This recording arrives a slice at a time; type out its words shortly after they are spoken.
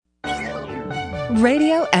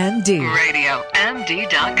RadioMD.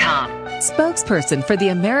 RadioMD.com. Spokesperson for the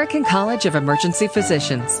American College of Emergency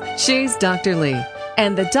Physicians. She's Dr. Lee.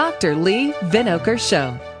 And the Dr. Lee Vinokur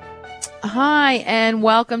Show. Hi, and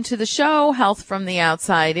welcome to the show, Health from the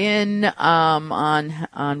Outside In,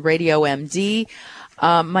 on Radio MD.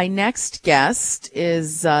 My next guest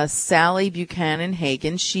is Sally Buchanan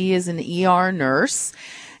Hagen. She is an ER nurse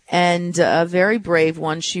and a very brave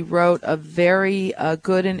one. She wrote a very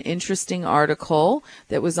good and interesting article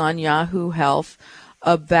that was on Yahoo Health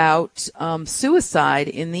about suicide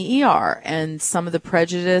in the ER and some of the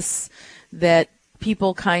prejudice that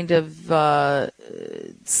people kind of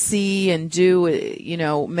see and do. You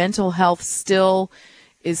know, mental health still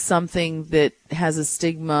is something that has a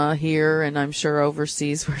stigma here and I'm sure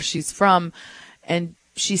overseas where she's from, and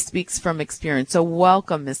she speaks from experience. So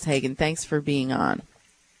welcome, Ms. Hagen. Thanks for being on.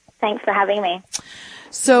 Thanks for having me.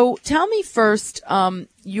 So tell me first,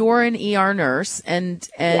 you're an ER nurse, and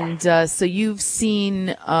Yes. So you've seen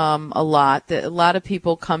a lot. A lot of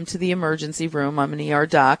people come to the emergency room. I'm an ER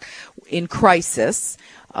doc in crisis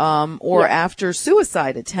or after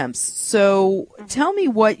suicide attempts. So tell me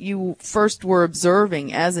what you first were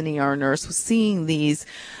observing as an ER nurse, seeing these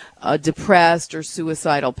depressed or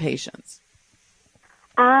suicidal patients.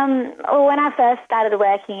 Well, when I first started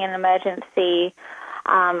working in emergency,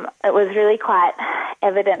 it was really quite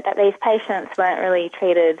evident that these patients weren't really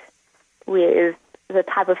treated with the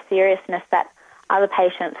type of seriousness that other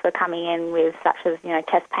patients were coming in with, such as, you know,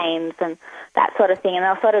 chest pains and that sort of thing. And they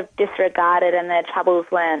were sort of disregarded and their troubles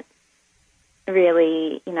weren't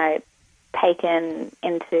really, you know, taken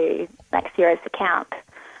into, like, serious account,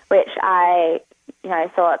 which I, you know,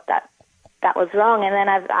 thought that was wrong. And then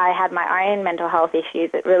as I had my own mental health issues,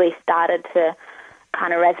 it really started to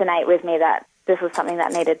kind of resonate with me that this was something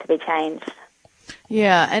that needed to be changed.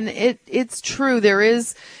 Yeah, and it's true. There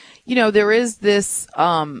is, you know, there is this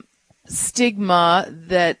stigma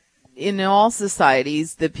that in all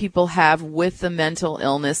societies that people have with the mental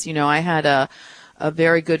illness. You know, I had a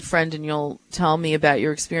very good friend, and you'll tell me about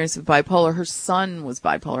your experience with bipolar. Her son was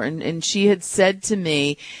bipolar, and she had said to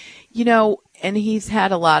me, you know, and he's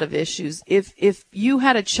had a lot of issues. If you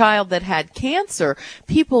had a child that had cancer,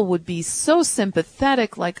 people would be so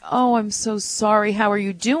sympathetic, like, oh, I'm so sorry, how are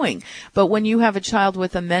you doing? But when you have a child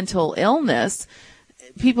with a mental illness,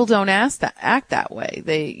 people don't act that way.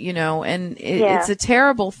 They, you know, and it's a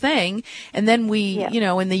terrible thing. And then we, you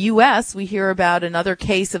know, in the U.S., we hear about another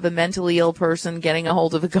case of a mentally ill person getting a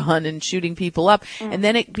hold of a gun and shooting people up. And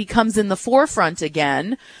then it becomes in the forefront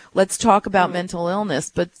again. Let's talk about mental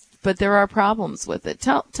illness. But there are problems with it.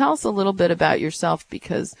 Tell us a little bit about yourself,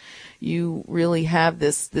 because you really have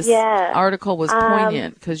this article was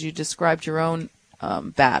poignant because you described your own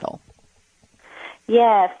battle.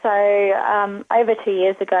 Yeah, so over 2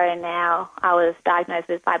 years ago now, I was diagnosed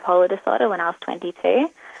with bipolar disorder when I was 22,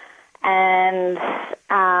 and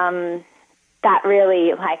that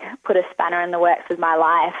really, like, put a spanner in the works with my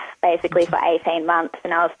life, basically, for 18 months,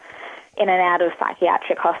 and I was in and out of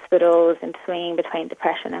psychiatric hospitals and swinging between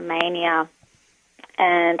depression and mania.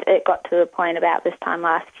 And it got to the point about this time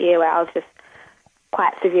last year where I was just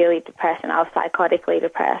quite severely depressed, and I was psychotically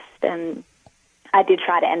depressed, and I did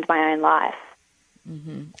try to end my own life.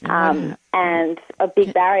 Mm-hmm. And a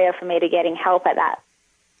big barrier for me to getting help at that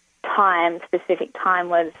specific time,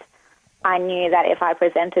 was I knew that if I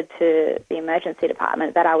presented to the emergency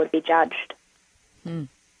department that I would be judged.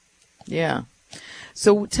 Yeah.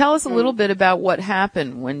 So tell us a little bit about what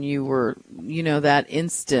happened when you were, you know, that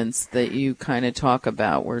instance that you kind of talk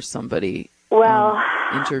about where somebody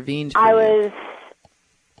intervened for you.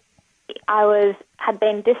 I had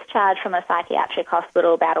been discharged from a psychiatric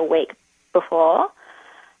hospital about a week before,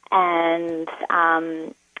 and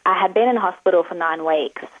I had been in hospital for 9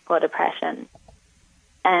 weeks for depression.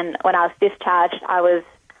 And when I was discharged, I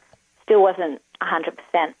still wasn't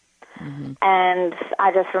 100%. And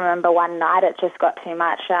I just remember one night it just got too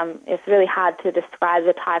much. It's really hard to describe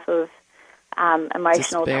the type of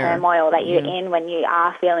emotional turmoil that you're in when you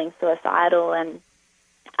are feeling suicidal. And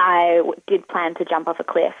I did plan to jump off a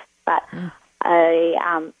cliff, but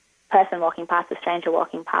a stranger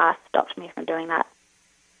walking past, stopped me from doing that.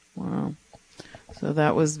 Wow. So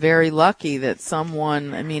that was very lucky that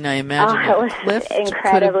someone, I mean, I imagine it was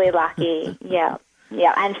incredibly lucky. Yeah.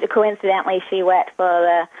 And coincidentally, she worked for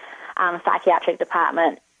the psychiatric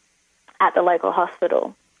department at the local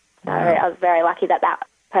hospital. So I was very lucky that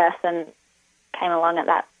person came along at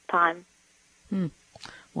that time.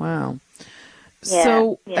 Wow.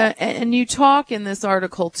 So, and you talk in this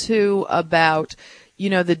article too about,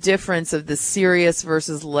 the difference of the serious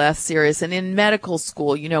versus less serious. And in medical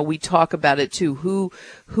school, we talk about it too.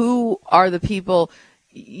 Who are the people,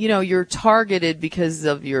 you're targeted because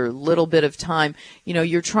of your little bit of time.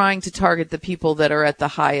 You're trying to target the people that are at the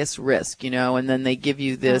highest risk, and then they give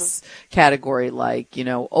you this category like,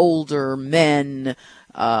 older men,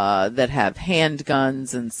 that have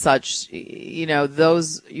handguns and such,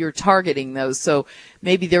 those, you're targeting those. So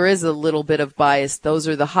maybe there is a little bit of bias. Those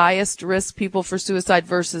are the highest risk people for suicide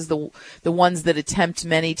versus the ones that attempt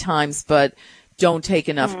many times but don't take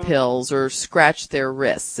enough pills or scratch their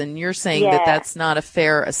wrists. And you're saying that that's not a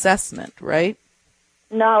fair assessment, right?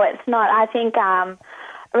 No, it's not. I think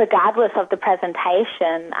regardless of the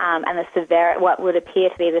presentation and the what would appear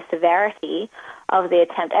to be the severity of the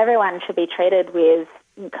attempt, everyone should be treated with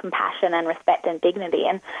compassion and respect and dignity.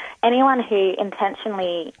 And anyone who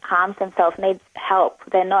intentionally harms themselves needs help.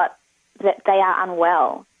 They are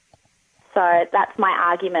unwell. So that's my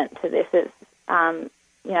argument to this is,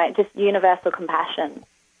 just universal compassion.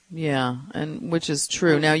 Yeah, and which is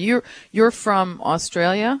true. Now you're from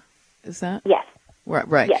Australia, is that? Yes.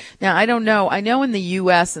 Right. Yes. Now, I don't know. I know in the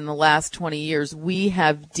U.S. in the last 20 years, we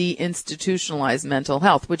have deinstitutionalized mental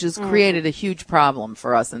health, which has created a huge problem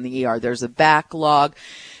for us in the ER. There's a backlog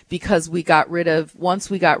because once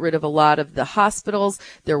we got rid of a lot of the hospitals,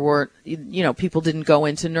 there weren't, people didn't go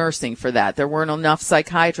into nursing for that. There weren't enough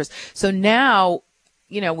psychiatrists. So now,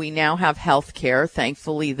 we now have health care,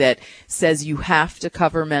 thankfully, that says you have to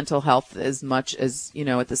cover mental health as much as,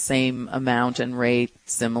 at the same amount and rate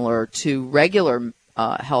similar to regular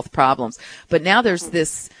health problems. But now there's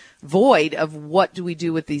this void of what do we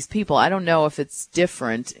do with these people. I don't know if it's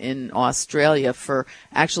different in Australia for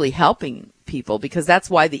actually helping people, because that's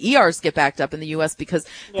why the ERs get backed up in the U.S. because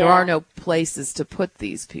there are no places to put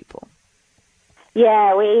these people.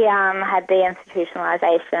 Yeah, we had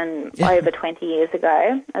deinstitutionalisation over 20 years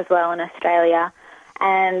ago as well in Australia.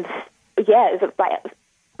 And,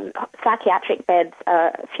 psychiatric beds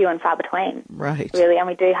are few and far between. Right. Really, and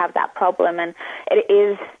we do have that problem. And it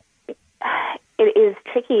is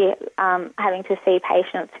tricky having to see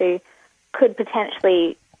patients who could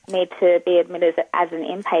potentially need to be admitted as an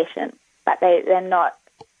inpatient, but they're not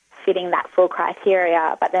fitting that full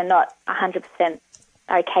criteria, but they're not 100%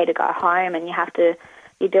 okay to go home, and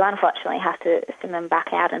you do unfortunately have to send them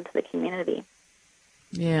back out into the community.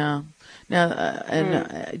 Yeah. Now,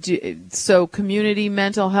 so community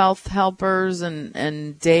mental health helpers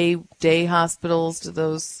and day hospitals, do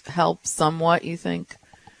those help somewhat, you think?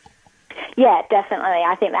 Yeah, definitely.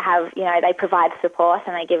 I think they have, they provide support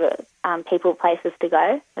and they give people places to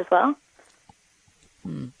go as well.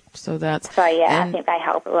 I think they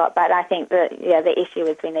help a lot. But I think the issue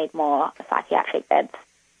is we need more psychiatric beds.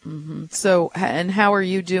 Mm-hmm. So, and how are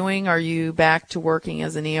you doing? Are you back to working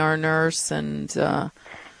as an ER nurse? And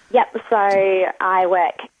Yep. So I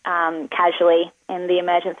work casually in the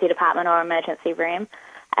emergency department or emergency room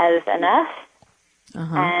as a nurse,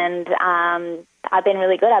 and I've been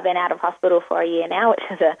really good. I've been out of hospital for a year now, which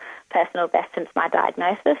is a personal best since my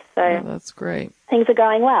diagnosis. So that's great. Things are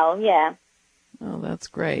going well. Yeah. Oh, that's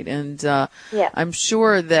great. And I'm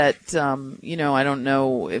sure that, I don't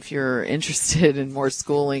know if you're interested in more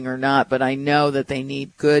schooling or not, but I know that they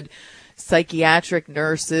need good psychiatric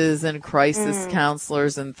nurses and crisis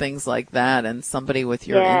counselors and things like that, and somebody with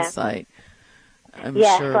your insight. I'm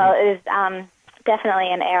sure. Well, it is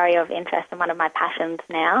definitely an area of interest and one of my passions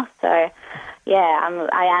now. So,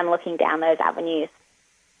 I am looking down those avenues.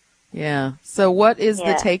 Yeah. So what is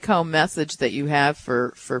the take-home message that you have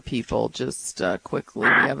for people? Just quickly,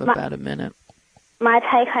 we have about a minute. My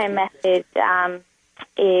take-home message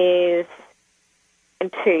is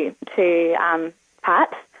two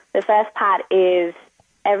parts. The first part is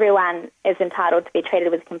everyone is entitled to be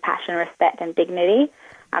treated with compassion, respect and dignity.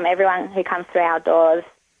 Everyone who comes through our doors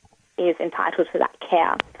is entitled to that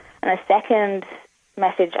care. And the second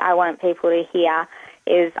message I want people to hear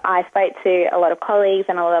is I spoke to a lot of colleagues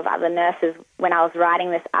and a lot of other nurses when I was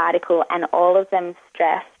writing this article, and all of them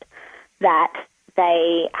stressed that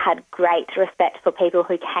they had great respect for people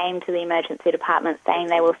who came to the emergency department saying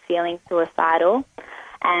they were feeling suicidal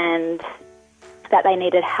and that they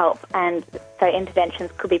needed help, and so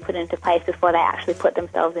interventions could be put into place before they actually put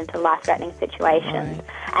themselves into life-threatening situations.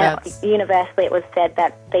 Right. And universally it was said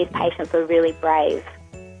that these patients were really brave.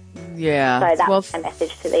 Yeah. So that's my message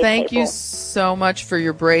to these people. Thank you so much for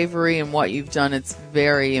your bravery and what you've done. It's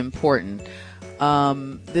very important.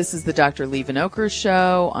 This is the Dr. Lee Vinokur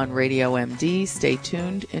Show on Radio MD. Stay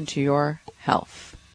tuned into your health.